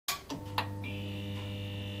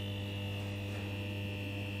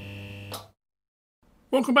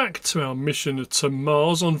Welcome back to our mission to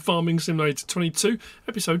Mars on Farming Simulator 22,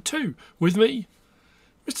 Episode 2, with me,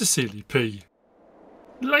 Mr. Sealy P.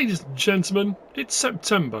 Ladies and gentlemen, it's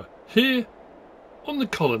September, here on the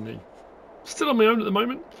colony. Still on my own at the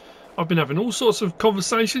moment. I've been having all sorts of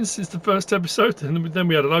conversations since the first episode, and then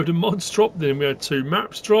we had a load of mods drop, then we had 2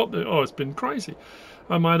 maps drop. Oh, it's been crazy.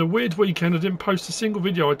 I had a weird weekend. I didn't post a single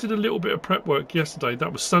video. I did a little bit of prep work yesterday.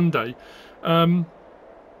 That was Sunday.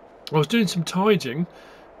 I was doing some tidying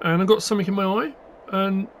and I got something in my eye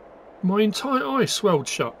and my entire eye swelled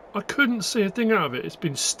shut. I couldn't see a thing out of it. It's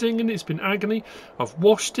been stinging, it's been agony. I've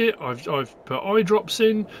washed it, I've put eye drops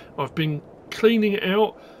in, I've been cleaning it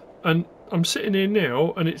out, and I'm sitting here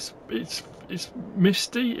now and it's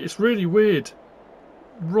misty. It's really weird.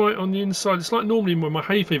 Right on the inside, it's like normally when my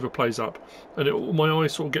hay fever plays up and my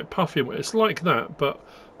eyes sort of get puffy. It's like that, but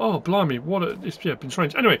oh blimey, it's been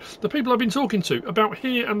strange. Anyway, the people I've been talking to about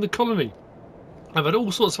here and the colony, I've had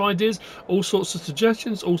all sorts of ideas, all sorts of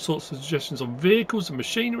suggestions on vehicles and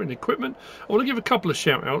machinery and equipment. I want to give a couple of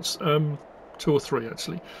shout outs, 2 or 3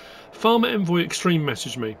 actually. Farmer Envoy Extreme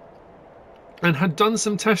messaged me and had done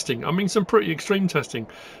some testing. I mean, some pretty extreme testing,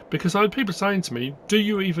 because I had people saying to me, do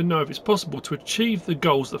you even know if it's possible to achieve the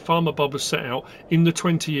goals that FarmerBOB has set out in the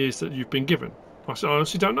 20 years that you've been given? I said, I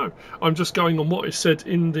honestly don't know. I'm just going on what is said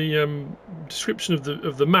in the description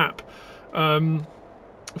of the map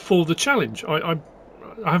for the challenge. I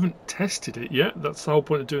haven't tested it yet. That's the whole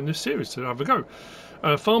point of doing this series, to have a go.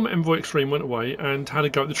 Farmer Envoy Extreme went away and had a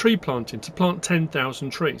go at the tree planting, to plant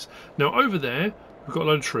 10,000 trees. Now over there, we've got a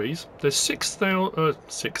load of trees. There's 6,000.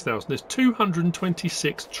 There's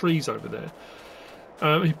 226 trees over there.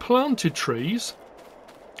 He planted trees,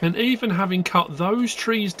 and even having cut those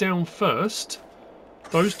trees down first,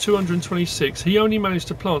 those 226, he only managed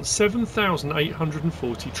to plant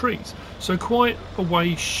 7,840 trees. So quite a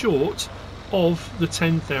way short of the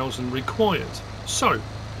 10,000 required. So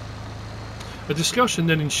a discussion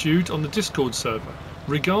then ensued on the Discord server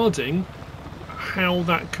regarding how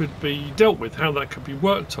that could be dealt with, how that could be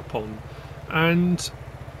worked upon. And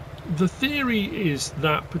the theory is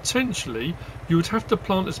that potentially you would have to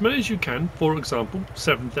plant as many as you can, for example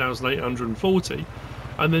 7,840,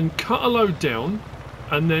 and then cut a load down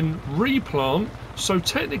and then replant, so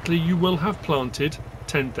technically you will have planted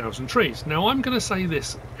 10,000 trees. Now I'm going to say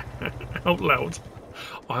this out loud.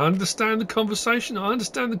 I understand the conversation, I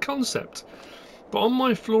understand the concept, but on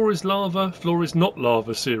my Floor is Lava, Floor is Not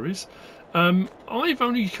Lava series, I've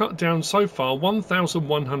only cut down so far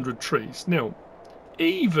 1,100 trees. Now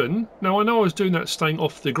I know I was doing that staying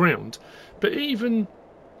off the ground, but even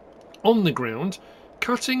on the ground,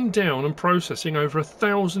 cutting down and processing over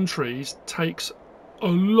 1,000 trees takes a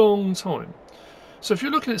long time. So if you're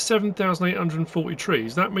looking at 7,840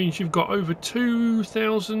 trees, that means you've got over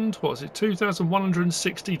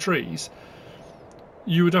 2,160 trees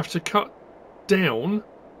you would have to cut down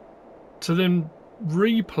to then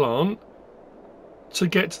replant to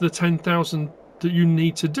get to the 10,000 that you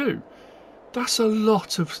need to do. That's a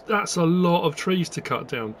lot of trees to cut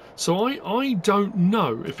down. So I don't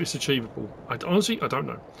know if it's achievable. Honestly, I don't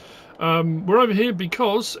know. We're over here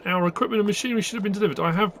because our equipment and machinery should have been delivered.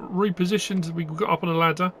 I have repositioned. We got up on a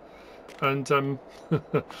ladder, and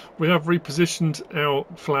we have repositioned our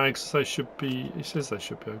flags. They should be. It says they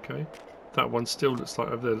should be okay. That one still looks like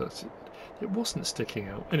over there. It wasn't sticking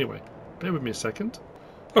out. Anyway, bear with me a second.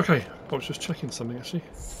 Okay, I was just checking something actually.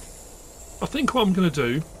 I think what I'm going to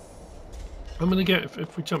do, I'm going to get,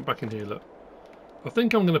 if we jump back in here, look, I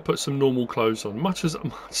think I'm going to put some normal clothes on. Much as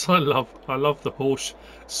I love the horse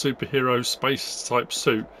superhero space type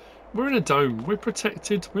suit. We're in a dome. We're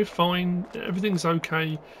protected. We're fine. Everything's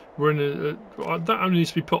okay. We're in that only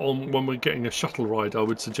needs to be put on when we're getting a shuttle ride, I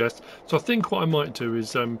would suggest. So I think what I might do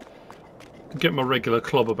is get my regular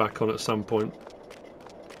clobber back on at some point.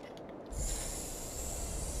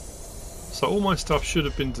 So all my stuff should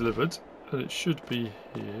have been delivered, and it should be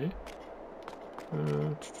here.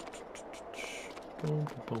 Oh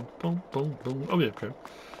yeah, okay.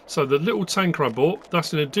 So the little tanker I bought,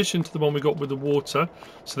 that's in addition to the one we got with the water,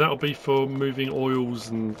 so that'll be for moving oils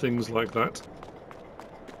and things like that,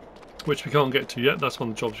 which we can't get to yet. That's one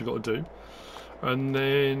of the jobs we've got to do. And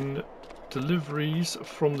then deliveries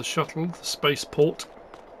from the shuttle, the spaceport.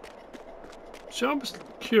 So I was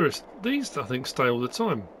curious, these I think stay all the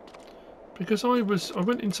time, because I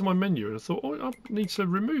went into my menu and I thought, oh, I need to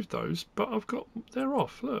remove those, but they're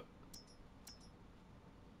off, look.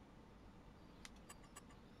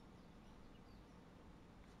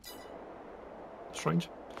 Strange.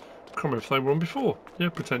 Can't remember if they were on before. Yeah,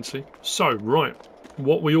 potentially. So, right,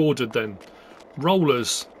 what we ordered then.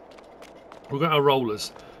 Rollers. We've got our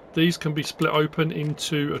rollers. these can be split open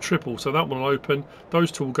into a triple. So that one will open,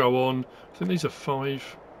 those two will go on. I think these are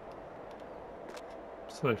 5,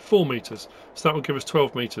 so 4 meters. So that will give us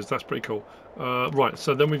 12 meters. That's pretty cool. Right,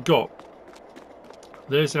 so then we've got,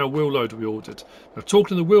 there's our wheel loader we ordered. Now, talking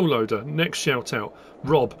to the wheel loader, next shout out,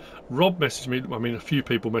 Rob. Rob messaged me, I mean, a few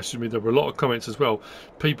people messaged me, there were a lot of comments as well.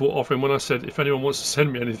 People offering, when I said, if anyone wants to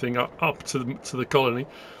send me anything up to the colony,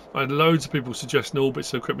 I had loads of people suggesting all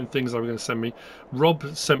bits of equipment, things they were going to send me. Rob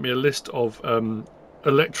sent me a list of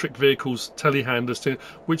electric vehicles, telehandlers,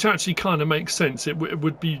 which actually kind of makes sense. It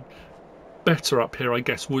would be better up here, I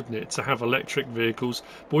guess, wouldn't it, to have electric vehicles.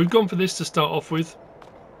 But we've gone for this to start off with.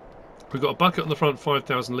 We've got a bucket on the front,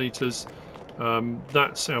 5,000 litres.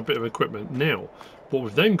 That's our bit of equipment. Now, what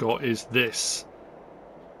we've then got is this.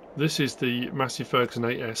 This is the Massey Ferguson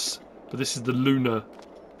 8S, but this is the Lunar.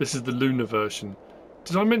 This is the Lunar version.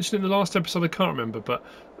 Did I mention it in the last episode? I can't remember, but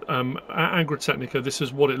at Agritechnica, this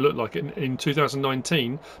is what it looked like in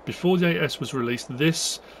 2019. Before the 8S was released,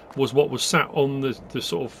 this was what was sat on the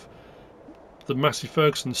sort of the Massey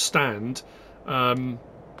Ferguson stand.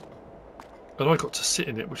 And I got to sit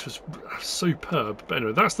in it, which was superb. But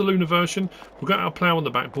anyway, that's the Lunar version. We've got our plough on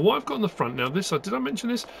the back. But what I've got on the front now, this, did I mention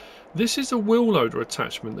this? This is a wheel loader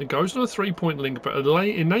attachment that goes on a 3-point link, but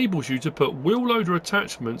it enables you to put wheel loader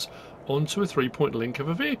attachments onto a 3-point link of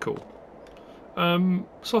a vehicle.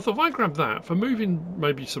 So I thought if I grab that for moving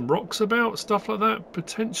maybe some rocks about, stuff like that,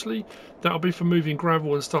 potentially, that'll be for moving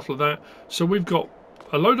gravel and stuff like that. So we've got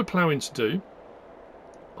a load of ploughing to do.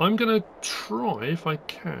 I'm going to try, if I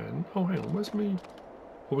can... Oh, hang on, where's me?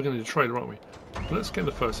 Oh, we're going to do a trailer, aren't we? Let's get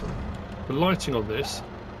the first one. The lighting on this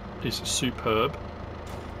is superb.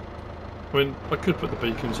 I mean, I could put the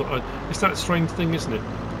beacons on. It's that strange thing, isn't it?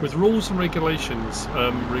 With rules and regulations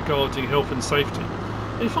regarding health and safety,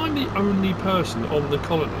 if I'm the only person on the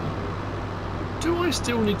colony, do I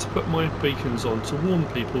still need to put my beacons on to warn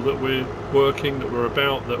people that we're working, that we're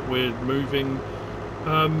about, that we're moving?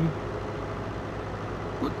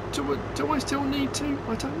 Do I still need to?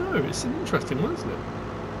 I don't know. It's an interesting one, isn't it?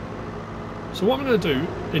 So what I'm going to do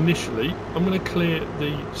initially, I'm going to clear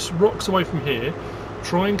the rocks away from here,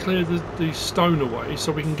 try and clear the stone away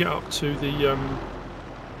so we can get up to the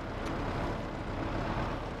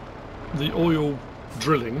oil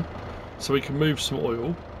drilling, so we can move some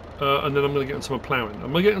oil, and then I'm going to get into my ploughing.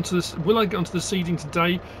 I'm going to get into this. Will I get onto the seeding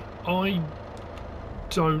today? I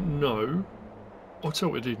don't know. I'll tell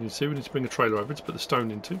you what we need to do. We need to bring a trailer over to put the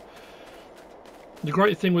stone into. The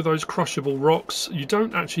great thing with those crushable rocks, you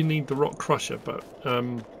don't actually need the rock crusher, but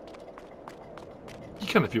you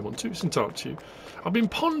can if you want to. It's entirely up to you. I've been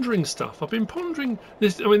pondering stuff. I've been pondering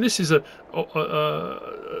this. I mean, this is a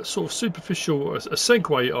sort of superficial, a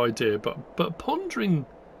segue idea, but pondering.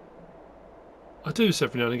 I do this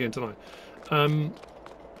every now and again, don't I?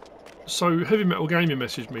 So Heavy Metal Gaming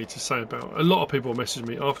messaged me to say about, a lot of people messaged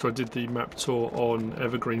me after I did the map tour on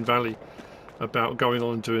Evergreen Valley about going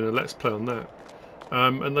on and doing a Let's Play on that.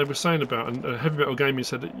 And they were saying about, and Heavy Metal Gaming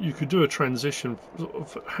said that you could do a transition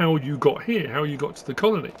of how you got here, how you got to the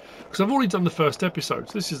colony. Because I've already done the first episode,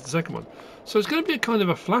 so this is the second one. So it's going to be a kind of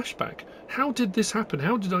a flashback. How did this happen?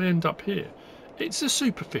 How did I end up here? It's a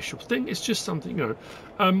superficial thing. It's just something, you know.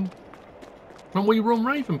 And we were on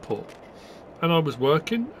Ravenport. And I was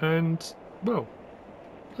working, and, well,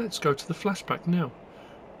 let's go to the flashback now.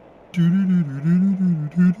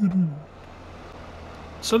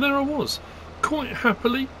 So there I was, quite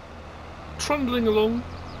happily, trundling along.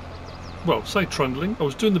 Well, say trundling. I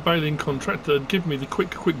was doing the baling contract that had given me the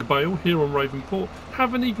quick bail here on Ravenport.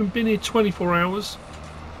 Haven't even been here 24 hours.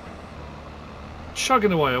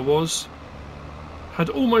 Chugging away I was.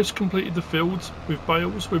 Had almost completed the fields with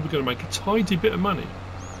bales. We were going to make a tidy bit of money.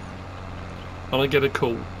 And I get a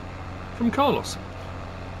call from Carlos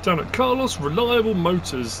down at Carlos Reliable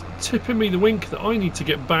Motors, tipping me the wink that I need to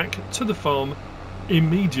get back to the farm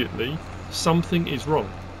immediately. Something is wrong.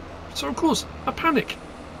 So of course I panic.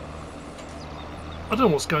 I don't know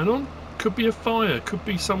what's going on. Could be a fire, could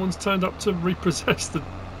be someone's turned up to repossess the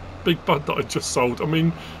big bud that I just sold. I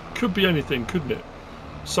mean, could be anything, couldn't it?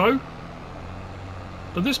 So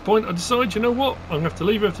at this point I decide, you know what, I'm going to have to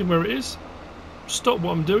leave everything where it is, stop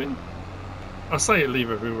what I'm doing. I say leave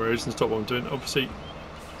everything where it is and stop what I'm doing. Obviously,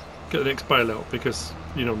 get the next baler out because,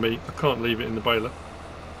 you know me, I can't leave it in the baler.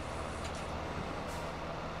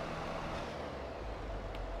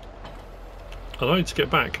 And I need to get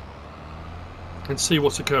back and see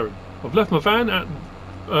what's occurring. I've left my van at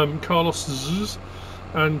Carlos's,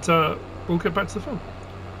 and we'll get back to the farm.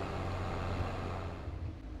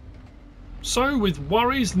 So, with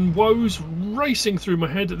worries and woes racing through my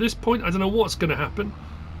head at this point, I don't know what's going to happen.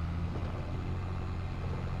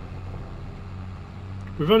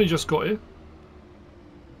 We've only just got here.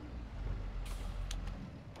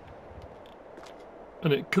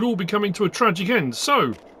 And it could all be coming to a tragic end,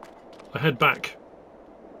 so I head back.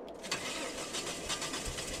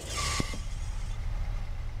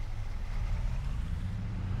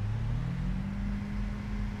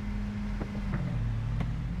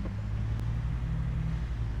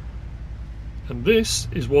 And this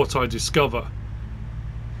is what I discover.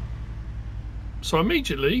 So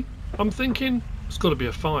immediately I'm thinking, it's got to be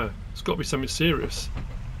a fire. It's got to be something serious.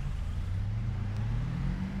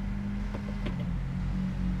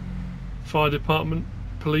 Fire department,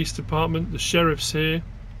 police department, the sheriff's here.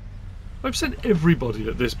 I've sent everybody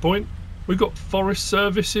at this point. We've got forest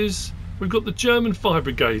services, we've got the German fire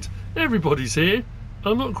brigade. Everybody's here.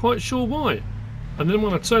 I'm not quite sure why. And then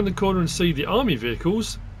when I turn the corner and see the army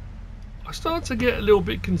vehicles, I start to get a little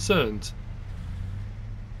bit concerned.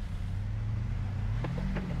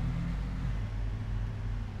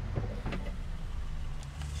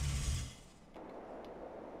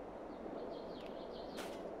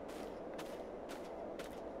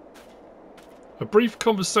 A brief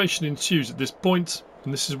conversation ensues at this point,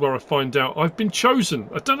 and this is where I find out I've been chosen.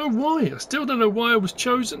 I don't know why. I still don't know why I was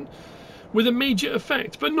chosen. With immediate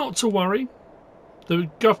effect, but not to worry. The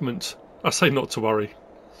government, I say not to worry.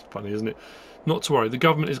 It's funny, isn't it? Not to worry. The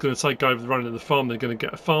government is going to take over the running of the farm. They're going to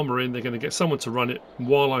get a farmer in. They're going to get someone to run it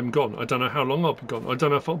while I'm gone. I don't know how long I'll be gone. I don't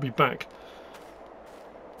know if I'll be back.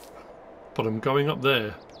 But I'm going up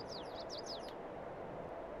there.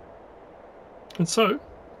 And so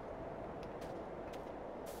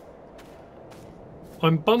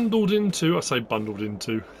I'm bundled into, I say bundled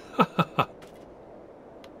into,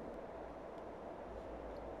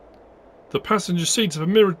 the passenger seat of a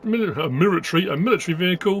military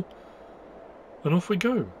vehicle, and off we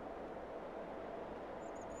go.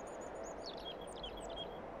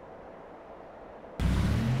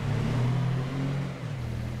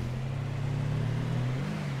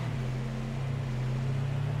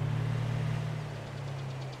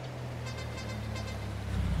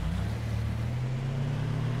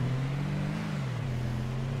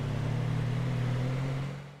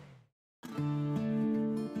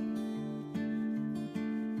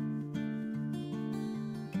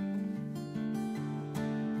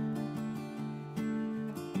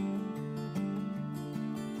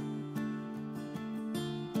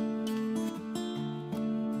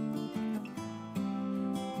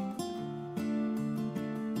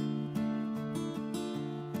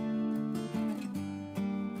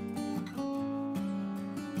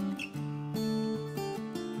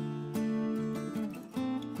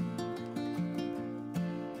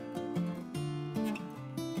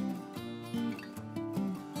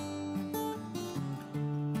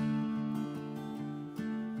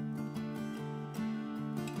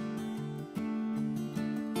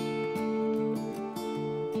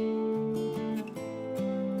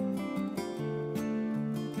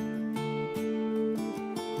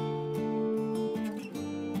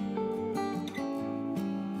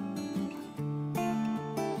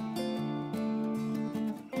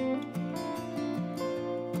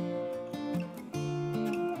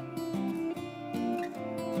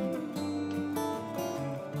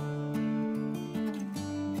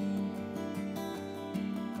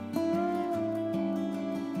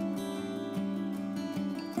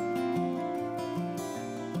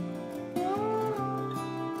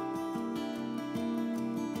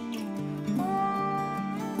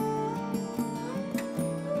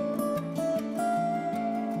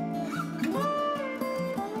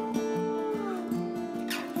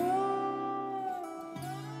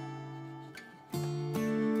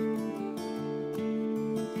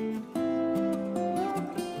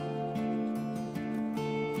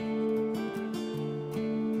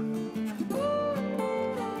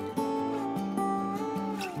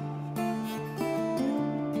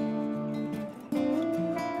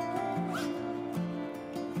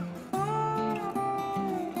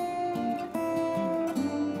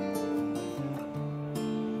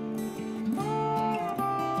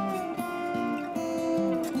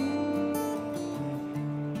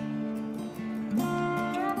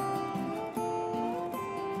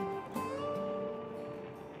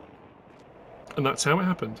 And that's how it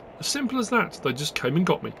happened. As simple as that. They just came and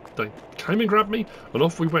got me. They came and grabbed me, and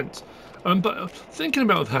off we went. But thinking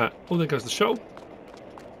about that, oh, there goes the shoal.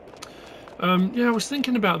 Yeah, I was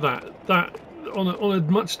thinking about that on a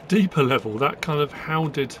much deeper level. That kind of how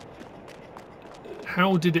did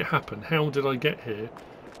it happen? How did I get here?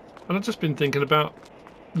 And I've just been thinking about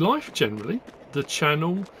life generally. The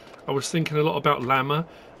channel. I was thinking a lot about Llama.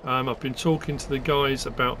 I've been talking to the guys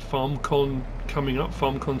about FarmCon coming up,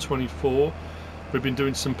 FarmCon 24. We've been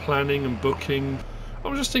doing some planning and booking. I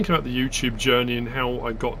was just thinking about the YouTube journey and how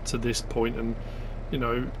I got to this point, and you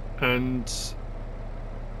know, and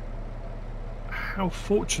how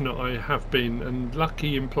fortunate I have been and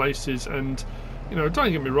lucky in places. And you know,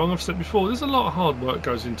 don't get me wrong, I've said before, there's a lot of hard work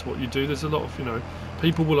goes into what you do. There's a lot of, you know,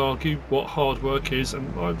 people will argue what hard work is,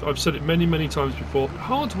 and I've said it many times before.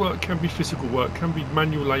 Hard work can be physical work, can be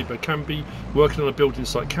manual labour, can be working on a building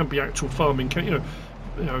site, can be actual farming, can, you know,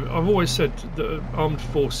 I've always said that armed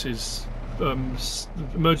forces,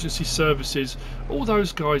 emergency services, all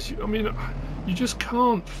those guys, I mean, you just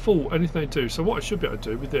can't fault anything they do. So what I should be able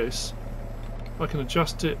to do with this, I can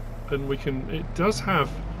adjust it, and we can, it does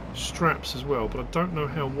have straps as well, but I don't know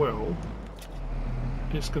how well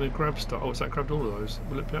it's going to grab stuff. Oh, it's that grabbed all of those.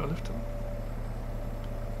 Will it be able to lift them?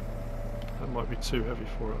 That might be too heavy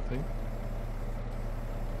for it, I think.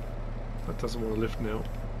 That doesn't want to lift now.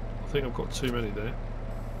 I think I've got too many there.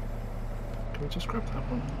 Can we just grab that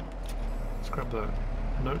one? Let's grab that.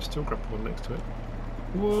 No, still grab the one next to it.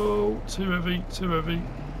 Whoa, too heavy, too heavy.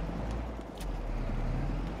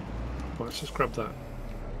 Right, let's just grab that.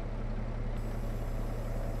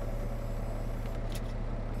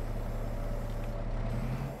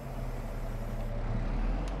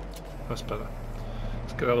 That's better.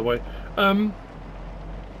 Let's get out of the way.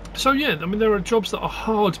 So yeah, I mean, there are jobs that are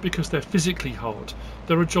hard because they're physically hard.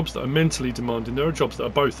 There are jobs that are mentally demanding. There are jobs that are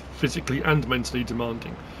both physically and mentally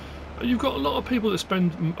demanding. You've got a lot of people that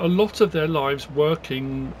spend a lot of their lives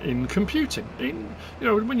working in computing. You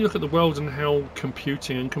know, when you look at the world and how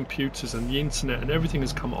computing and computers and the internet and everything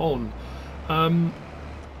has come on,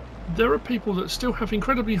 there are people that still have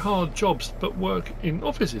incredibly hard jobs but work in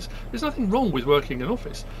offices. There's nothing wrong with working in an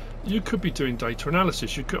office. You could be doing data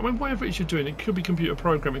analysis, you could, I mean, whatever it is you're doing, it could be computer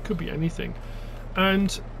programming, it could be anything.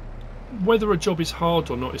 And whether a job is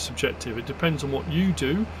hard or not is subjective. It depends on what you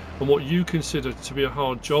do and what you consider to be a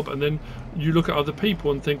hard job, and then you look at other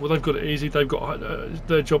people and think, well, they've got it easy, they've got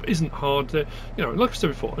their job isn't hard. You know, like I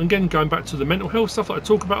said before, and again, going back to the mental health stuff that I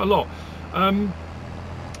talk about a lot,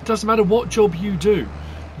 it doesn't matter what job you do.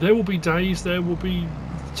 There will be days, there will be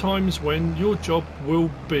times when your job will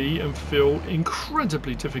be and feel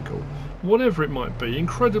incredibly difficult, whatever it might be,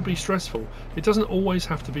 incredibly stressful. It doesn't always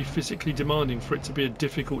have to be physically demanding for it to be a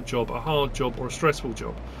difficult job, a hard job, or a stressful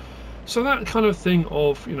job. So that kind of thing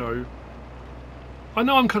of, you know, I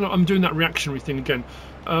know I'm doing that reactionary thing again,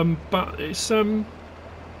 but it's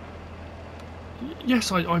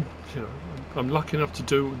yes, I'm lucky enough to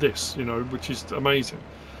do this, you know, which is amazing.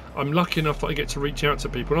 I'm lucky enough that I get to reach out to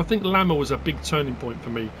people, and I think Llama was a big turning point for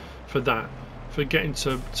me for that, for getting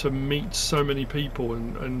to meet so many people,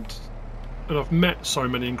 and I've met so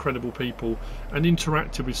many incredible people and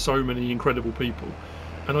interacted with so many incredible people,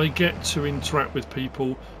 and I get to interact with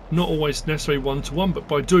people not always necessarily one-to-one, but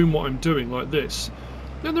by doing what I'm doing like this.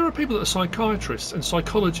 Then there are people that are psychiatrists and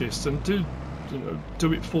psychologists and do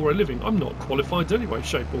it for a living. I'm not qualified in any way,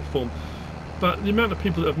 shape or form. But the amount of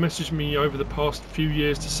people that have messaged me over the past few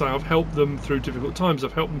years to say I've helped them through difficult times,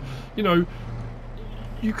 I've helped them, you know,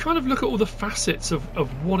 you kind of look at all the facets of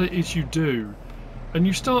what it is you do, and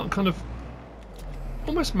you start kind of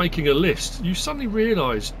almost making a list. You suddenly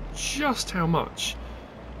realise just how much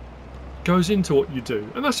goes into what you do,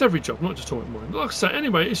 and that's every job, not just talking about mine. Like I say,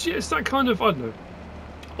 anyway, it's that kind of, I don't know,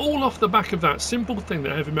 all off the back of that simple thing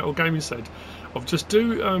that Heavy Metal Gaming said, of just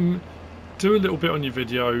do a little bit on your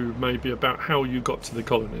video maybe about how you got to the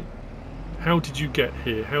colony. How did you get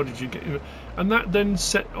here? How did you get, you know, and that then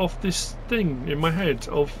set off this thing in my head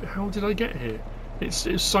of how did I get here?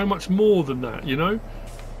 It's so much more than that, you know.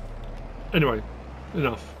 Anyway,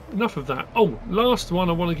 enough of that. Oh, last one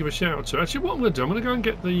I want to give a shout out to. Actually, what I'm going to do, I'm going to go and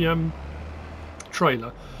get the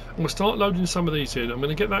trailer. I'm going to start loading some of these in. I'm going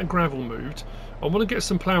to get that gravel moved. I want to get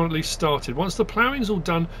some ploughing at least started. Once the ploughing's all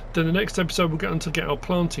done, then the next episode we'll get on to get our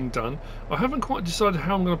planting done. I haven't quite decided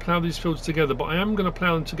how I'm going to plough these fields together, but I am going to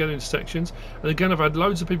plough them together in sections. And again, I've had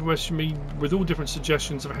loads of people messaging me with all different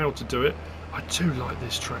suggestions of how to do it. I do like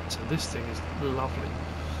this tractor. This thing is lovely.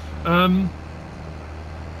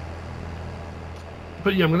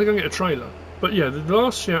 But yeah, I'm going to go and get a trailer. But yeah, the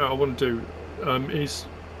last shout out I want to do is...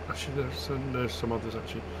 Actually, there's some others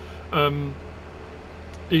actually.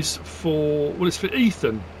 Is for, well, it's for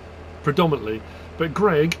Ethan predominantly, but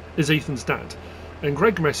Greg is Ethan's dad, and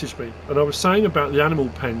Greg messaged me, and I was saying about the animal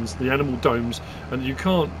pens, the animal domes, and you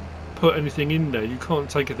can't put anything in there, you can't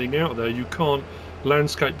take anything out there, you can't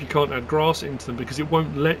landscape, you can't add grass into them because it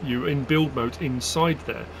won't let you in build mode inside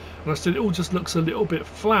there. And I said it all just looks a little bit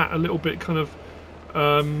flat, a little bit kind of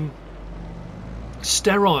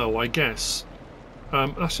sterile, I guess.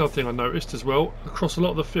 That's the other thing I noticed as well across a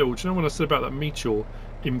lot of the fields. You know, when I said about that meteor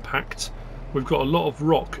impact, we've got a lot of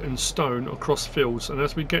rock and stone across fields, and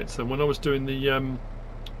as we get to them, when I was doing the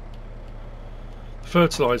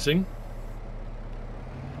fertilising,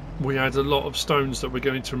 we had a lot of stones that we're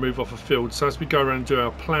going to remove off a field. So as we go around and do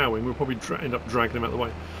our ploughing, we'll probably end up dragging them out of the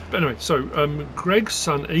way. But anyway, so Greg's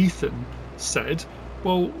son Ethan said,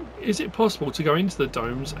 well, is it possible to go into the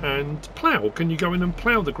domes and plough? Can you go in and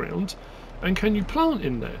plough the ground? And can you plant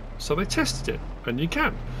in there? So they tested it, and you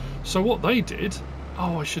can. So what they did,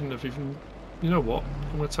 oh, I shouldn't have even, you know what,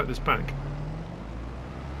 I'm going to take this back.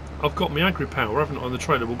 I've got my agri power, haven't I, on the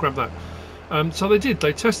trailer, we'll grab that. So they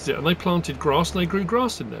tested it, and they planted grass, and they grew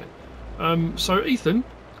grass in there. So Ethan,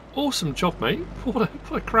 awesome job, mate. What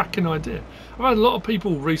a cracking idea. I've had a lot of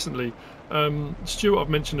people recently, Stuart I've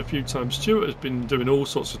mentioned a few times, Stuart has been doing all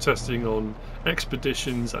sorts of testing on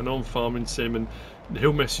expeditions and on farming sim, and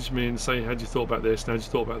he'll message me and say, had you thought about this, and had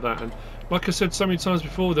you thought about that? And like I said so many times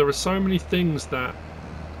before, there are so many things that,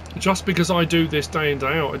 just because I do this day in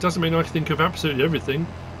day out, it doesn't mean I can think of absolutely everything.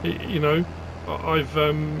 You know, I've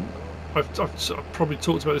probably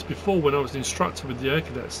talked about this before when I was the instructor with the Air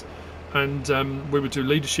Cadets, and we would do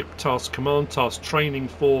leadership tasks, command tasks, training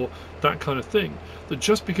for that kind of thing. That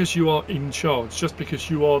just because you are in charge, just because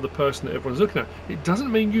you are the person that everyone's looking at, it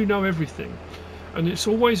doesn't mean you know everything. And it's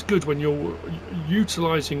always good when you're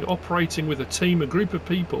utilising, operating with a team, a group of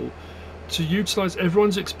people, to utilise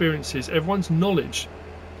everyone's experiences, everyone's knowledge,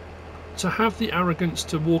 to have the arrogance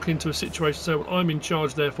to walk into a situation and say, well, I'm in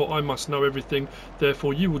charge, therefore I must know everything,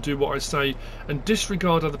 therefore you will do what I say, and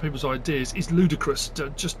disregard other people's ideas is ludicrous.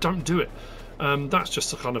 Just don't do it. That's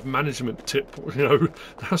just a kind of management tip, you know,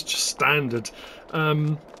 that's just standard.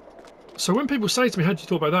 So when people say to me, had you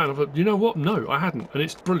thought about that? And I've thought, you know what? No, I hadn't. And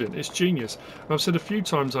it's brilliant. It's genius. And I've said a few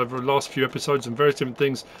times over the last few episodes and various different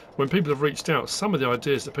things, when people have reached out, some of the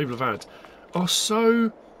ideas that people have had are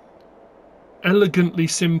so elegantly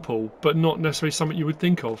simple, but not necessarily something you would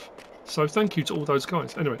think of. So thank you to all those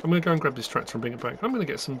guys. Anyway, I'm going to go and grab this tractor and bring it back. I'm going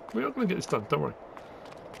to get some. We're going to get this done. Don't worry.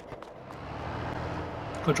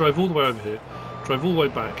 I drove all the way over here, drove all the way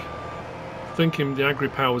back, thinking the agri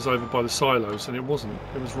power was over by the silos, and it wasn't.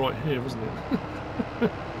 It was right here, wasn't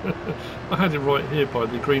it? I had it right here by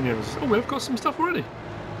the greenhouses. Oh, we've got some stuff already.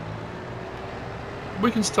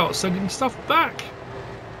 We can start sending stuff back.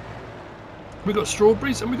 We got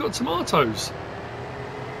strawberries and we got tomatoes.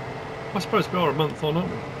 I suppose we are a month on,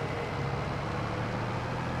 aren't we?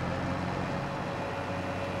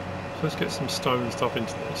 So let's get some stone and stuff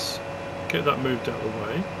into this. Get that moved out of the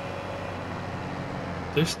way.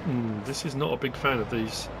 This is not a big fan of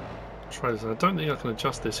these trailers. I don't think I can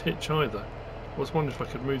adjust this hitch either. I was wondering if I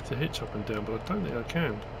could move the hitch up and down, but I don't think I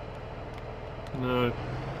can. No.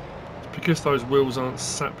 It's because those wheels aren't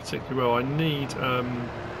sat particularly well. I need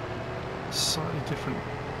slightly different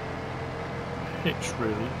hitch,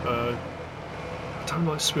 really. I don't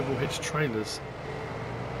like swivel hitch trailers.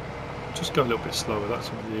 Just go a little bit slower, that's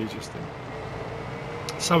the easiest thing.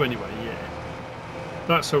 So anyway, yeah,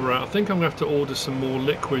 that's alright. I think I'm going to have to order some more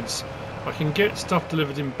liquids. I can get stuff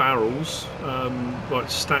delivered in barrels, like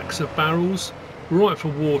stacks of barrels. Right, for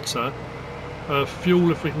water.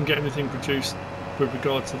 Fuel, if we can get anything produced with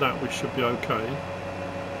regard to that, we should be okay.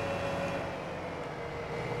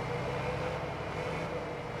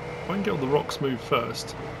 I can get all the rocks moved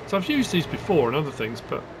first. So I've used these before and other things,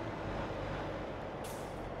 but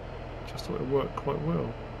just thought it worked quite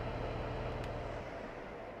well.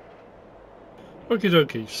 Okie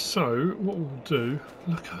dokie, so what we'll do,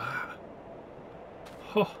 look at that.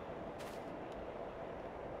 Oh.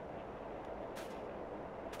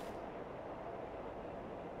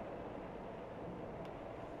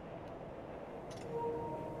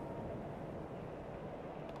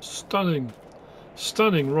 Stunning.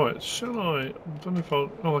 Stunning, right, shall I don't know if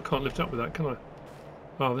I'll, oh, I can't lift up with that, can I?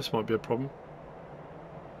 Oh, this might be a problem.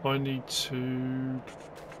 I need to,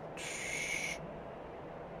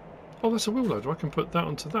 oh, that's a wheel loader, I can put that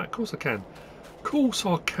onto that, of course I can. Of course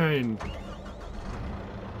I can.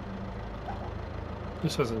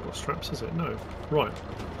 This hasn't got straps, has it? No. Right,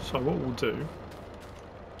 so what we'll do,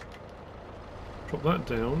 drop that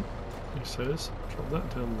down, he says, drop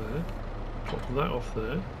that down there, drop that off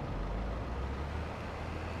there.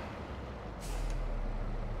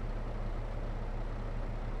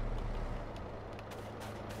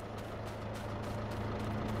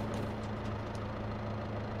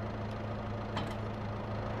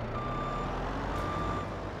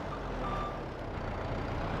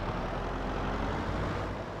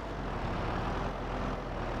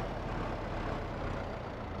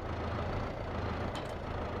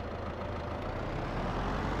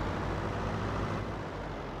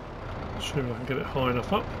 Sure, I can get it high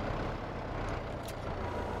enough up.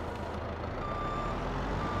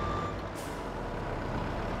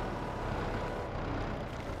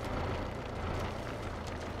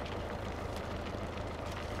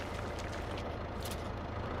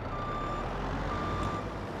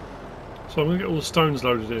 So I'm going to get all the stones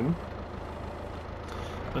loaded in,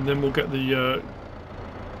 and then we'll get the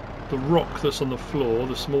rock that's on the floor,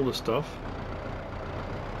 the smaller stuff.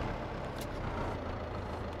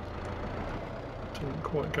 Didn't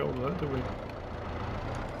quite get all of that, did we?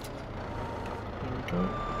 There we go.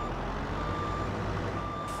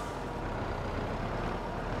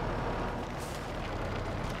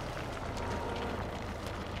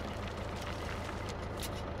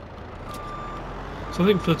 So I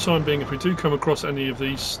think for the time being, if we do come across any of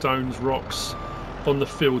these stones, rocks on the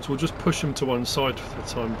fields, we'll just push them to one side for the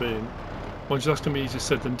time being. Mind you, that's going to be easier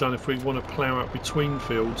said than done if we want to plough out between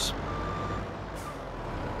fields.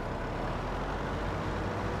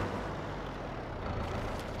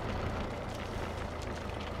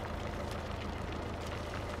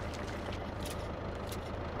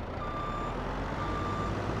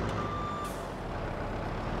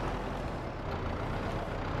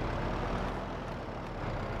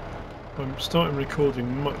 I'm starting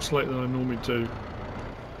recording much later than I normally do,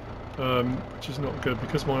 which is not good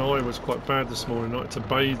because my eye was quite bad this morning. I had to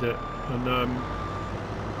bathe it, and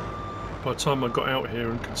by the time I got out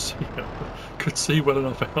here and could see well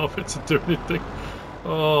enough out of it to do anything,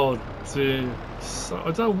 oh dear! So,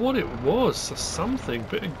 I don't know what it was. Something,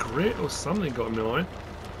 bit of grit or something got in my eye.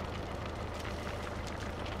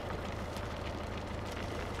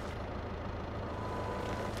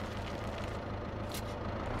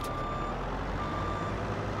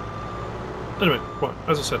 Anyway, right,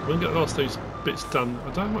 as I said, we're going to get the last of these bits done.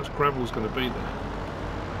 I don't know how much gravel's going to be there,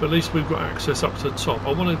 but at least we've got access up to the top.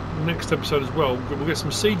 I want to, next episode as well, we'll get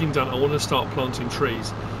some seeding done. I want to start planting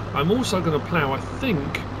trees. I'm also going to plough, I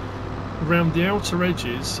think, around the outer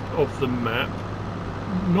edges of the map,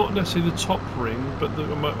 not necessarily the top ring, but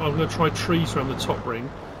I'm going to try trees around the top ring,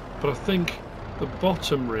 but I think the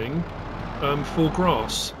bottom ring for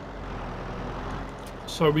grass.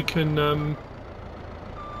 So we can...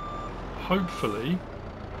 hopefully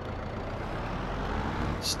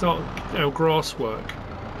start our grass work.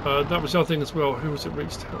 That was the other thing as well. Who was it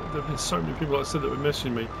reached out? There have been so many people, like I said, that were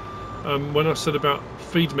messaging me when I said about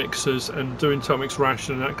feed mixers and doing Tomix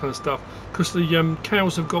ration and that kind of stuff, because the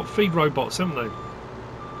cows have got feed robots, haven't they?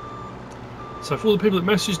 So for all the people that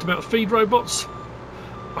messaged about feed robots,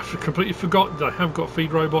 I completely forgot that I have got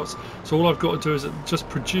feed robots. So all I've got to do is just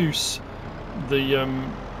produce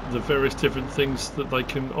the various different things that they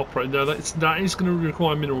can operate. Now that is going to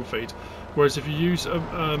require mineral feed, whereas if you use a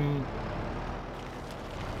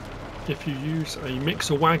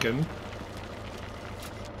mixer wagon,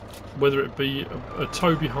 whether it be a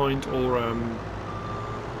tow behind or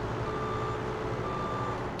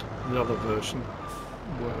the other version,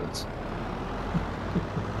 words,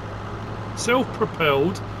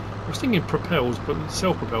 self-propelled. I was thinking propelled, but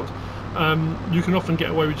self-propelled. You can often get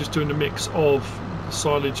away with just doing a mix of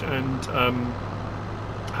silage and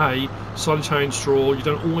hay, silage, hay and straw. You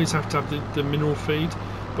don't always have to have the mineral feed,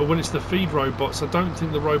 but when it's the feed robots, I don't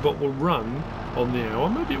think the robot will run on the hour.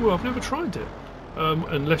 Maybe it will, I've never tried it,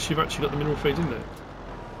 unless you've actually got the mineral feed in there.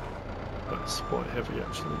 That's quite heavy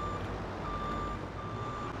actually.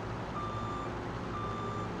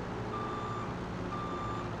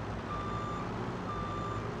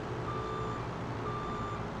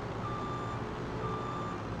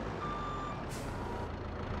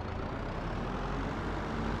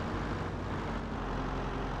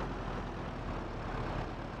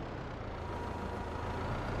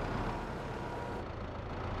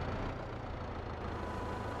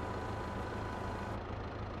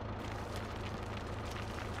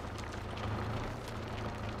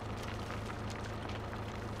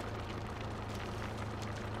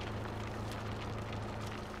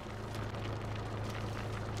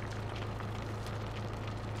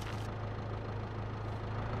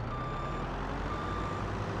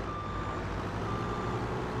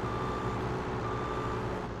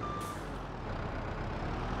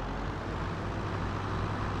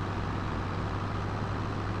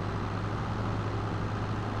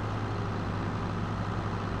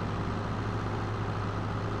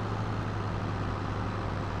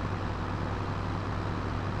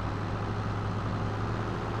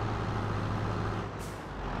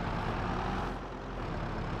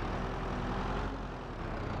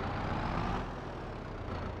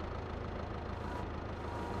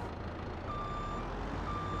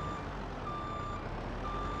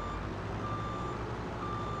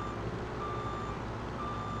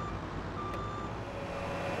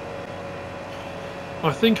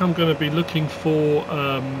 I think I'm going to be looking for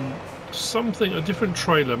something, a different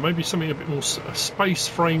trailer, maybe something a bit more space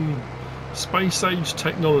age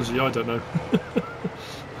technology, I don't know.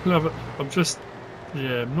 I'm just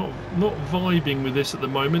Yeah, I'm not vibing with this at the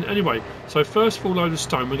moment. Anyway, so first full load of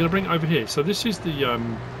stone, we're going to bring it over here. So this is the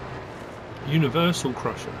Universal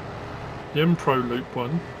Crusher, the M-Pro Loop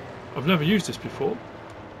one. I've never used this before.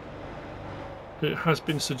 It has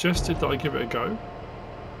been suggested that I give it a go.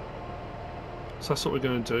 So that's what we're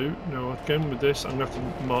going to do. Now again with this, I'm going to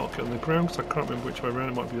have to mark it on the ground because I can't remember which way around.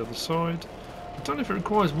 It might be the other side. I don't know if it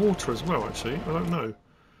requires water as well, actually. I don't know.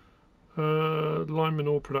 Lime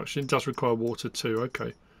manure production does require water too.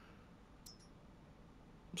 Okay.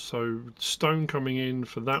 So stone coming in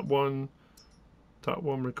for that one. That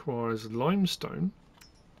one requires limestone.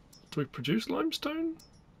 Do we produce limestone?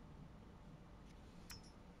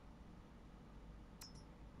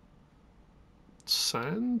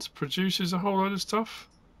 Sand produces a whole load of stuff.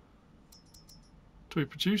 Do we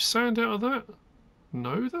produce sand out of that?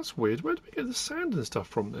 No, that's weird. Where do we get the sand and stuff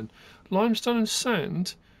from then? Limestone and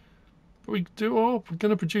sand. But we're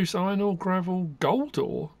going to produce iron ore, gravel, gold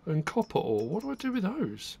ore and copper ore. What do I do with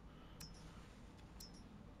those?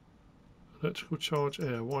 Electrical charge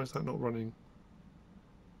air. Why is that not running?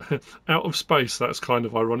 Out of space. That's kind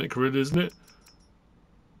of ironic, really, isn't it?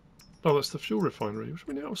 Oh, that's the fuel refinery. What do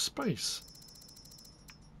you mean out of space?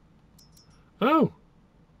 Oh.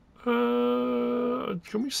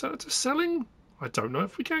 Can we set it to selling? I don't know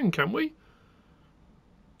if we can we?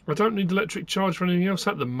 I don't need electric charge for anything else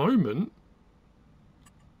at the moment.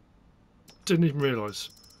 Didn't even realise.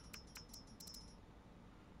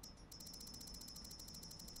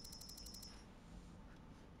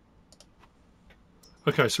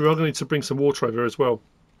 Okay, so we are going to need to bring some water over as well.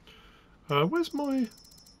 Where's my...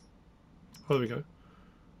 Oh, there we go.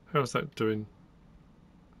 How's that doing?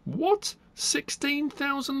 What?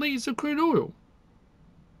 16,000 litres of crude oil?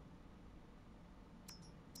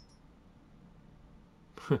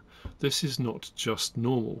 This is not just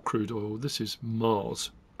normal crude oil. This is Mars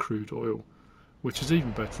crude oil, which is even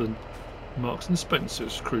better than Marks and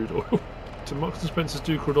Spencer's crude oil. Do Marks and Spencer's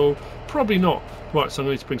do crude oil? Probably not. Right, so I'm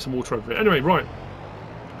going to need to bring some water over it. Anyway, right.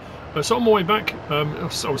 So on my way back, I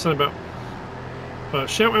was saying about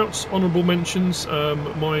shout-outs, honourable mentions.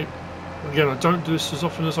 Again, I don't do this as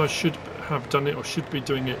often as I should have done it or should be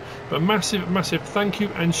doing it, but massive thank you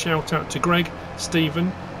and shout-out to Greg,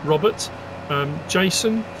 Stephen, Robert,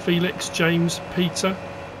 Jason, Felix, James, Peter,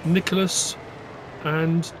 Nicholas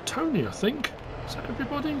and Tony, I think. Is that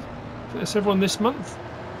everybody? I think that's everyone this month.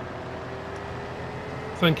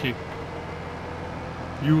 Thank you.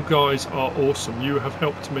 You guys are awesome. You have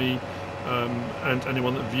helped me and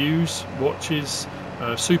anyone that views, watches,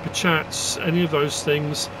 super chats, any of those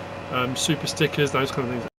things, super stickers, those kind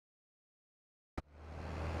of things.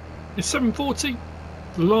 It's 7:40.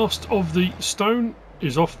 The last of the stone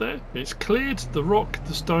is off there. It's cleared, the rock,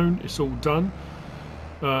 the stone, it's all done.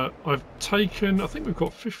 I've taken, I think we've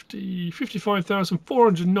got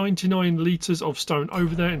 55,499 litres of stone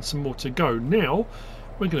over there and some more to go. Now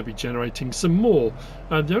we're going to be generating some more.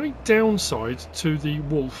 The only downside to the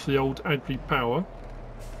Wolf, the old Agri Power,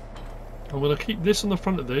 I'm going to keep this on the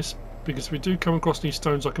front of this because if we do come across any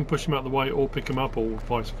stones I can push them out of the way or pick them up or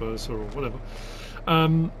vice versa or whatever.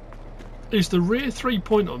 Is the rear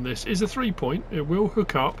 3-point on this is a 3-point. It will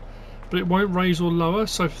hook up, but it won't raise or lower.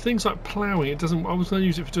 So for things like ploughing, it doesn't. I was going to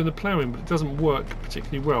use it for doing the ploughing, but it doesn't work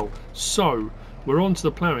particularly well. So we're on to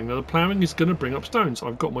the ploughing. Now the ploughing is going to bring up stones.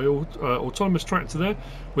 I've got my autonomous tractor there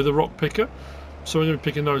with a rock picker, so I'm going to be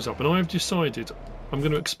picking those up. And I've decided I'm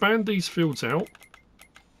going to expand these fields out.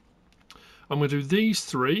 I'm going to do these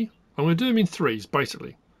 3. I'm going to do them in 3s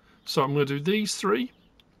basically. So I'm going to do these 3,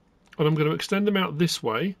 and I'm going to extend them out this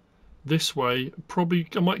way. This way, probably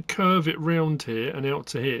I might curve it round here and out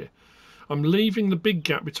to here. I'm leaving the big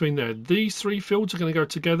gap between there. These 3 fields are going to go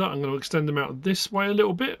together. I'm going to extend them out this way a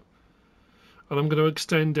little bit, and I'm going to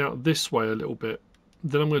extend out this way a little bit.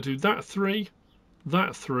 Then I'm going to do that 3, and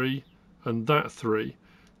that 3.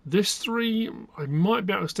 This 3 I might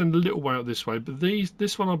be able to extend a little way out this way, but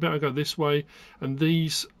this one I'll be able to go this way, and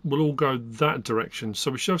these will all go that direction. So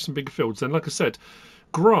we should have some bigger fields. Then, like I said,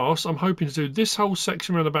 grass, I'm hoping to do this whole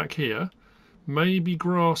section around the back here, maybe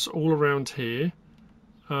grass all around here,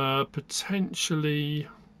 potentially, I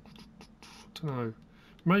don't know,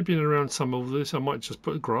 maybe in and around some of this I might just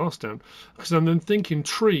put grass down, because I'm then thinking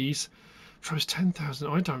trees, 10,000,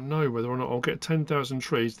 I don't know whether or not I'll get 10,000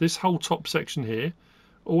 trees, this whole top section here,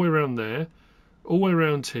 all the way around there, all the way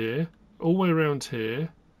around here, all the way around here.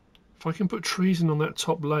 If I can put trees in on that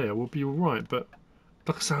top layer we'll be alright, but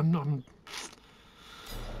like I said, I'm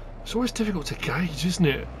it's always difficult to gauge, isn't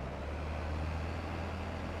it?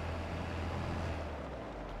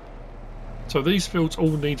 So these fields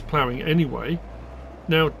all need ploughing anyway.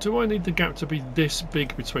 Now, do I need the gap to be this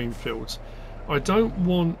big between fields? I don't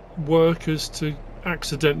want workers to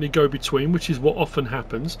accidentally go between, which is what often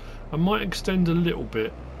happens. I might extend a little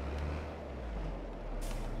bit.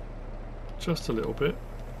 Just a little bit.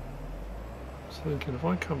 So thinking if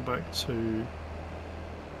I come back to...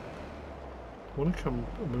 I want to come...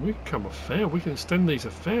 I mean, we can come a fair... We can extend these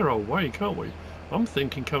a fair old way, can't we? I'm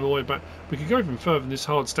thinking come all the way back... We could go even further than this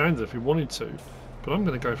hard standard if we wanted to. But I'm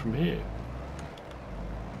going to go from here.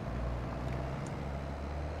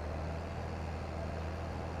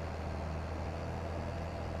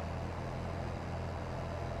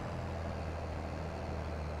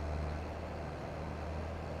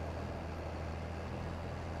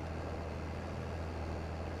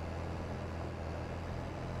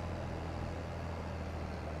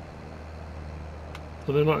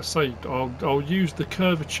 And then, like I say, I'll use the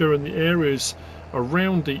curvature and the areas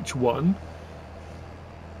around each one.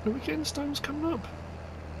 Are we getting stones coming up?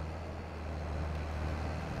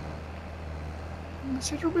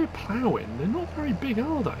 Considering we're ploughing, they're not very big,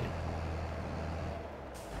 are they?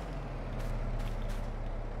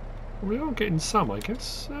 We are getting some, I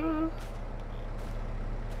guess. Well,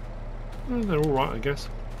 they're all right, I guess.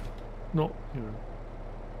 Not, you know,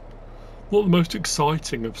 not the most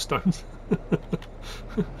exciting of stones.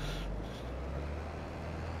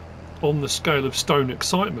 On the scale of stone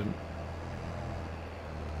excitement.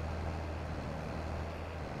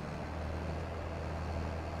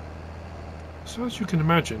 So as you can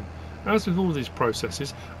imagine, as with all of these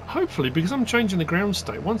processes, hopefully because I'm changing the ground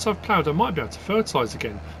state, once I've ploughed I might be able to fertilise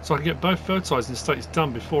again, so I can get both fertilising states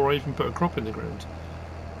done before I even put a crop in the ground.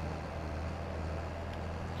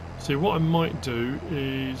 See, what I might do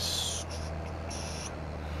is...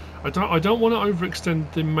 I don't want to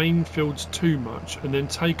overextend the main fields too much and then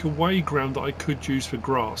take away ground that I could use for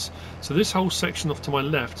grass. So this whole section off to my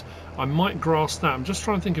left, I might grass that. I'm just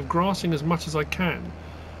trying to think of grassing as much as I can,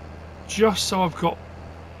 just so I've got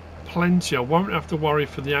plenty. I won't have to worry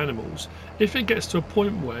for the animals. If it gets to a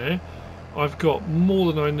point where I've got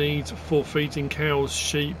more than I need for feeding cows,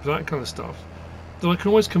 sheep, that kind of stuff, then I can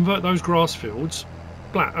always convert those grass fields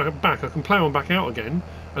back. I can plough them back out again,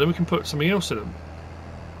 and then we can put something else in them.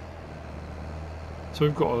 So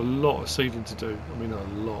we've got a lot of seeding to do. I mean, a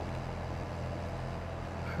lot.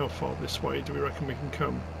 How far this way do we reckon we can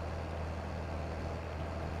come?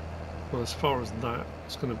 Well, as far as that,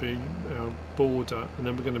 it's going to be our border, and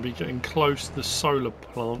then we're going to be getting close to the solar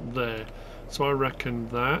plant there. So I reckon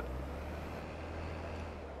that.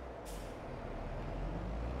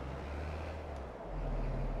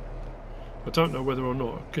 I don't know whether or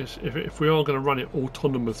not, because if we are going to run it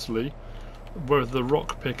autonomously, whether the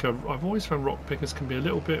rock picker, I've always found rock pickers can be a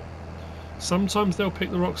little bit, sometimes they'll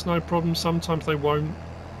pick the rocks no problem, sometimes they won't,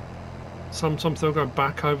 sometimes they'll go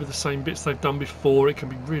back over the same bits they've done before. It can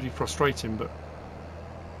be really frustrating, but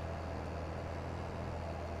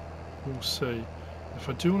we'll see. If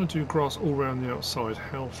I do want to do grass all around the outside,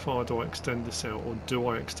 how far do I extend this out, or do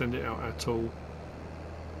I extend it out at all?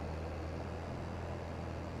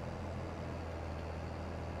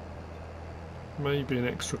 Maybe an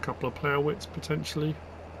extra couple of plough widths potentially.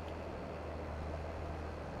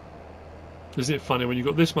 Isn't it funny when you've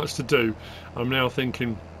got this much to do? I'm now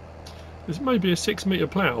thinking this may be a 6 metre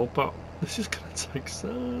plough, but this is going to take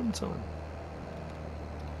some time.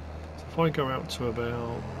 So if I go out to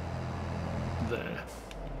about there,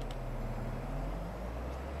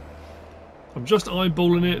 I'm just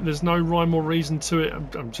eyeballing it. There's no rhyme or reason to it.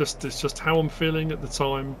 It's just how I'm feeling at the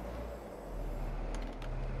time.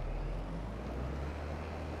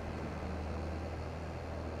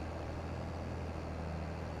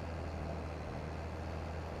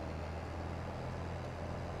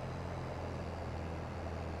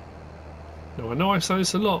 Now, I know I say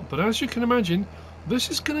this a lot, but as you can imagine,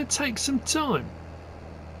 this is going to take some time.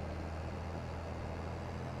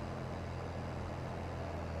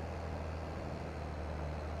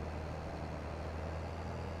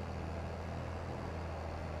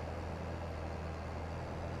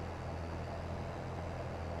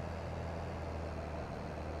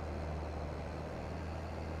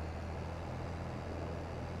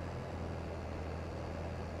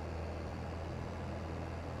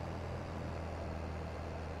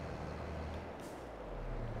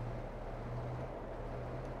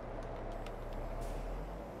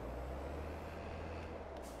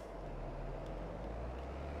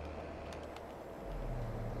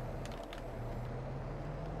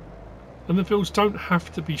 And the fields don't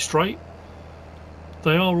have to be straight.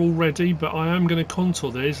 They are already, but I am going to contour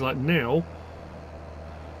these like now.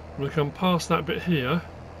 I'm going to come past that bit here,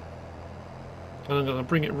 and I'm going to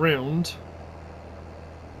bring it round.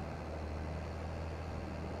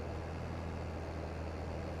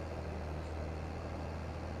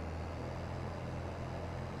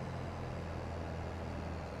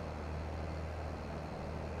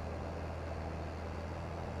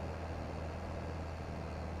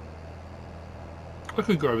 I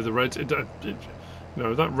could go over the red. You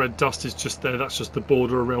know, that red dust is just there. That's just the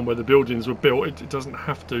border around where the buildings were built. It doesn't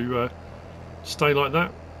have to stay like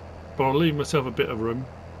that. But I'll leave myself a bit of room.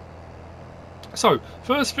 So,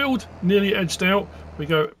 first field nearly edged out. We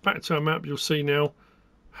go back to our map. You'll see now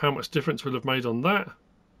how much difference we'll have made on that.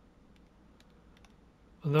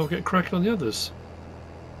 And they'll get cracking on the others.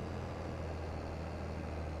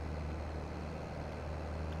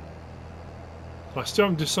 I still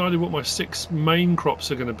haven't decided what my 6 main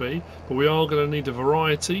crops are going to be, but we are going to need a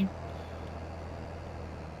variety.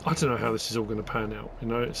 I don't know how this is all going to pan out. You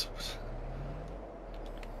know, it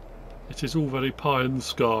is all very pie in the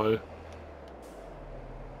sky.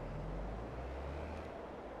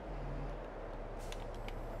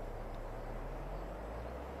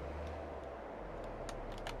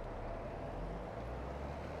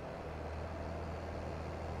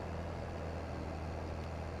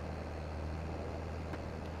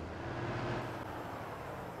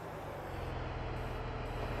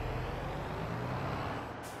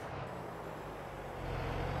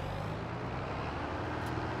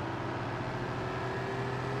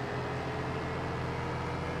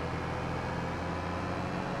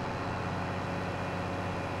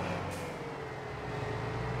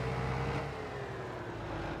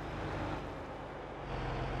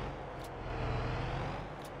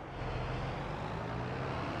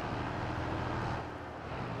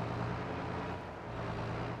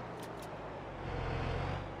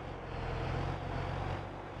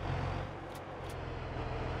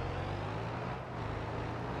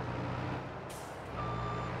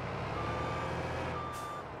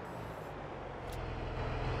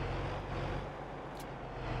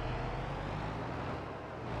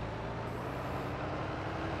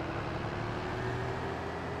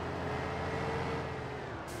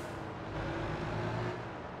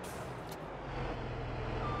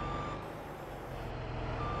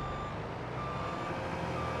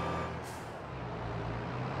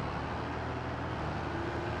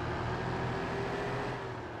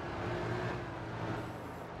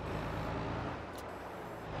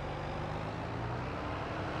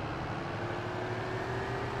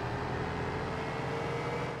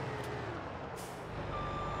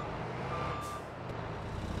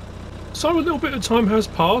 So a little bit of time has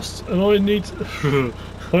passed, and I need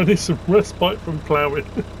I need some respite from ploughing.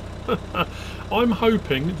 I'm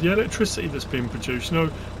hoping the electricity that's been produced, you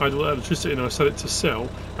know, I had all that electricity and I sell it to sell,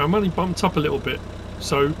 our money bumped up a little bit.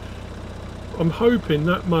 So I'm hoping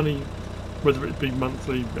that money, whether it be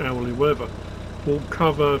monthly, hourly, whatever, will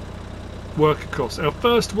cover worker costs. Our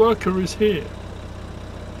first worker is here,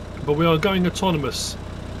 but we are going autonomous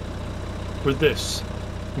with this.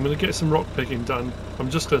 I'm going to get some rock picking done. I'm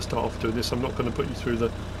just going to start off doing this. I'm not going to put you through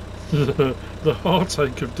the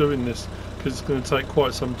heartache of doing this, because it's going to take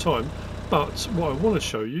quite some time. But what I want to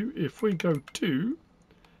show you, if we go to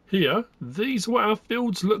here, these are what our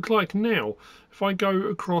fields look like now. If I go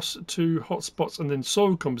across to hotspots and then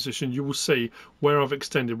soil composition, you will see where I've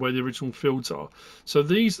extended, where the original fields are. So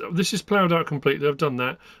this is ploughed out completely. I've done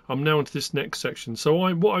that. I'm now into this next section. So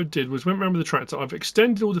what I did was went around with the tractor. I've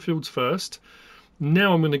extended all the fields first.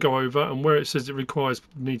 Now I'm going to go over, and where it says it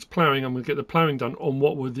needs ploughing, I'm going to get the ploughing done on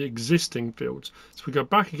what were the existing fields. So if we go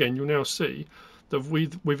back again, you'll now see that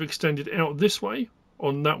we've extended out this way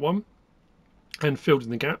on that one and filled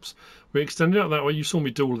in the gaps. We extended out that way. You saw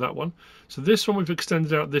me do all of that one. So this one we've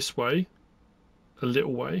extended out this way, a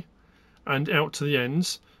little way, and out to the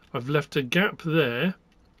ends. I've left a gap there.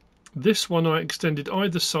 This one I extended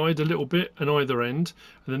either side a little bit and either end,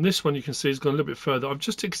 and then this one you can see has gone a little bit further. I've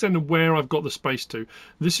just extended where I've got the space to.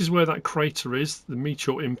 This is where that crater is, the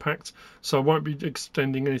meteor impact, so I won't be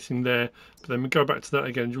extending anything there. But then we go back to that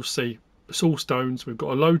again, you'll see it's all stones. We've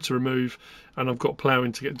got a load to remove, and I've got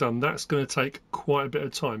ploughing to get done. That's going to take quite a bit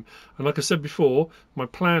of time. And like I said before, my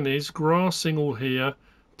plan is grassing all here,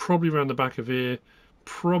 probably around the back of here,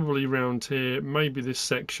 probably round here, maybe this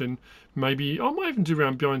section, maybe I might even do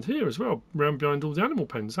round behind here as well, round behind all the animal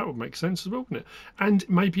pens. That would make sense as well, wouldn't it? And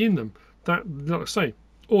maybe in them. That, like I say,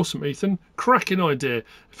 awesome, Ethan, cracking idea.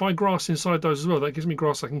 If I grass inside those as well, that gives me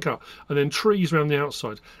grass I can cut, and then trees around the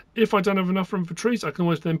outside. If I don't have enough room for trees, I can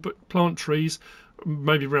always then plant trees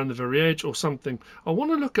maybe around the very edge or something. I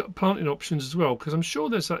want to look at planting options as well, because I'm sure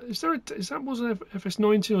there's that. Is that was an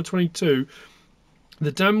FS19 or 22?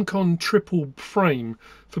 The Damcon triple frame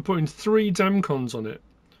for putting 3 Damcons on it.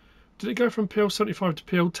 Did it go from PL75 to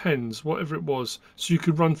PL10s, whatever it was, so you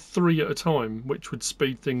could run 3 at a time, which would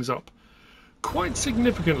speed things up quite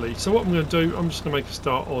significantly. So what I'm going to do, I'm just going to make a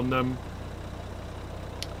start on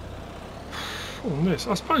this.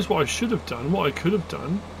 I suppose what I should have done, what I could have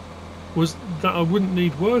done, was that I wouldn't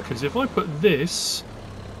need workers. If I put this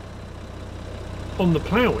on the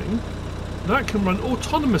ploughing, that can run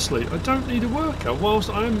autonomously. I don't need a worker whilst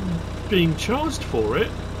I'm being charged for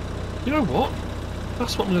it. You know what?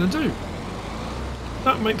 That's what I'm going to do.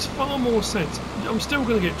 That makes far more sense. I'm still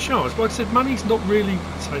going to get charged, but like I said, money's not really,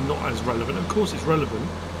 I'd say not as relevant. Of course it's relevant,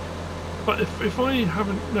 but if I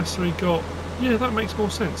haven't necessarily got, yeah, that makes more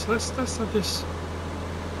sense. Let's have this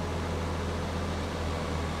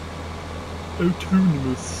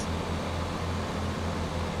autonomous.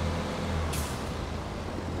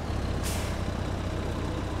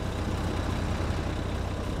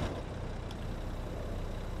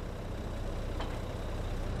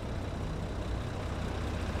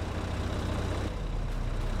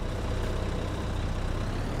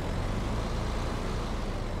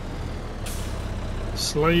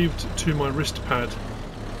 Slaved to my wrist pad.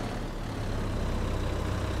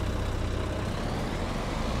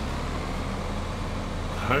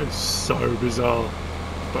 That is so bizarre,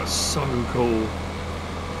 but so cool.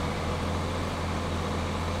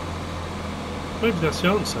 Maybe that's the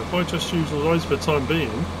answer. If I just use all those for the time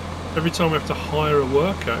being, every time we have to hire a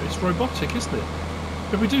worker, it's robotic, isn't it?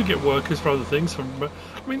 If we do get workers for other things, I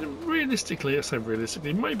mean, realistically, I say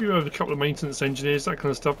realistically, maybe we have a couple of maintenance engineers, that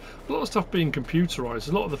kind of stuff. A lot of stuff being computerised.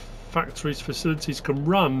 A lot of the factories, facilities can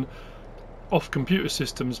run off computer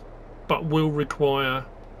systems, but will require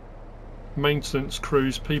maintenance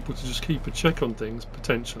crews, people to just keep a check on things,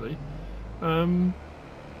 potentially. But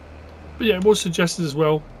yeah, it was suggested as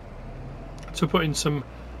well to put in some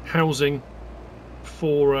housing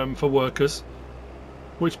for workers,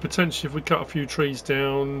 which potentially, if we cut a few trees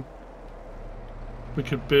down, we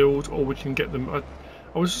could build, or we can get them. I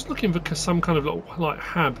was just looking for some kind of like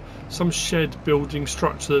hab, some shed building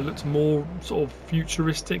structure that looks more sort of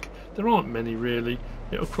futuristic. There aren't many really.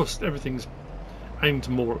 Of course, everything's aimed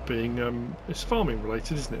more at being it's farming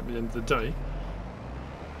related, isn't it? At the end of the day,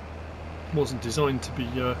 it wasn't designed to be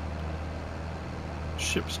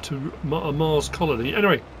shipped to a Mars colony.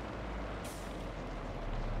 Anyway.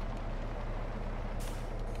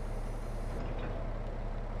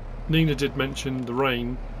 Nina did mention the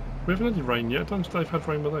rain. We haven't had any rain yet. I don't think they've had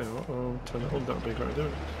rain where they are. I'll turn it on. That would be a great idea.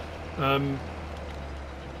 I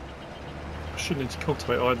shouldn't need to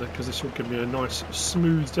cultivate either, because this will give me a nice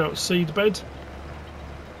smoothed out seed bed.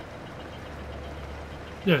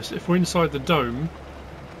 Yes, if we're inside the dome,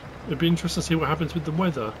 it'd be interesting to see what happens with the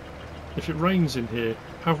weather. If it rains in here,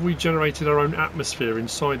 have we generated our own atmosphere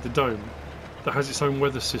inside the dome that has its own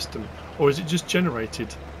weather system? Or is it just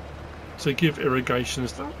generated to give irrigation and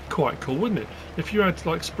stuff? That'd be quite cool, wouldn't it? If you had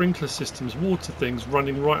like sprinkler systems, water things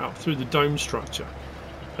running right up through the dome structure,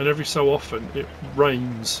 and every so often it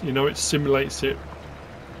rains, you know, it simulates it.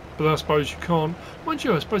 But I suppose you can't. Mind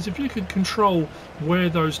you, I suppose if you could control where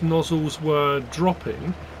those nozzles were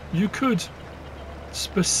dropping, you could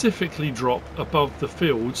specifically drop above the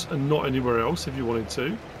fields and not anywhere else if you wanted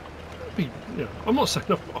to. That'd be, yeah. I'm not saying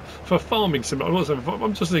for farming sim. I'm not saying.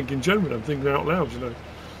 I'm just thinking generally. I'm thinking out loud, you know.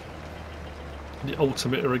 The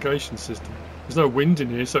ultimate irrigation system. There's no wind in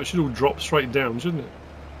here, so it should all drop straight down, shouldn't it?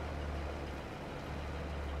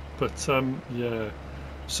 But yeah.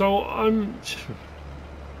 So I'm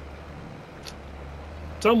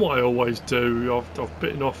done what I always do. I've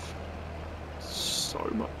bitten off so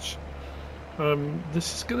much.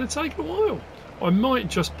 This is going to take a while. I might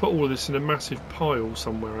just put all of this in a massive pile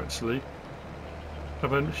somewhere. Actually,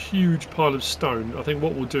 have a huge pile of stone. I think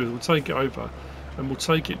what we'll do is we'll take it over, and we'll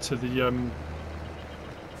take it to the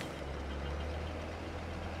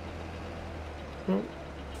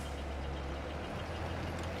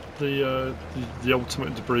the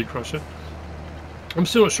ultimate debris crusher. I'm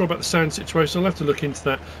still not sure about the sand situation. I'll have to look into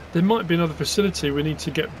that. There might be another facility we need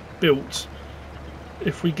to get built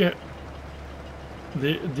if we get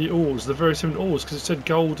the ores, the very similar ores, because it said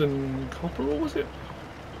gold and copper, or was it?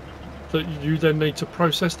 That you then need to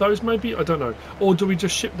process those, maybe? I don't know. Or do we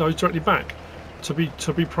just ship those directly back to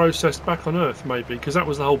be processed back on Earth, maybe? Because that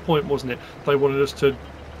was the whole point, wasn't it? They wanted us to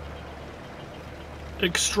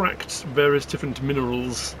extract various different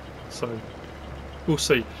minerals. So we'll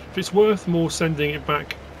see. If it's worth more sending it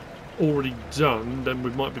back already done, then we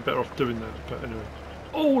might be better off doing that. But anyway,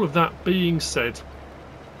 all of that being said,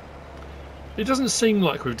 it doesn't seem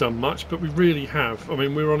like we've done much, but we really have. I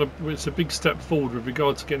mean, we're on it's a big step forward with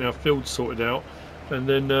regard to getting our fields sorted out. And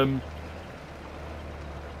then,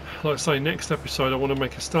 like I say, next episode I want to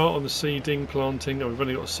make a start on the seeding, planting. Oh, we've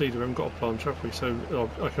only got a seed, we haven't got a plant, have we? So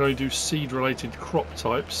I can only do seed-related crop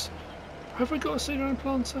types. Have we got a seed-related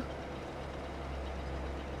planter?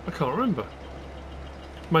 I can't remember.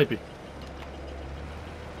 Maybe.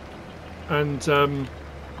 And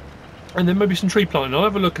then maybe some tree planting. I'll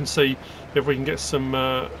have a look and see if we can get some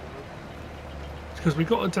because we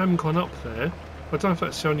got a dam gone up there. I don't know if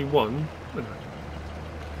that's the only one.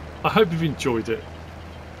 I hope you've enjoyed it.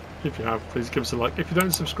 If you have, please give us a like. If you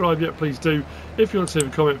don't subscribe yet, please do. If you want to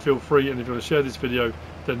leave a comment, feel free. And if you want to share this video,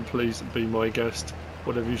 then please be my guest.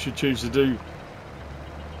 Whatever you should choose to do.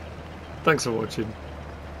 Thanks for watching.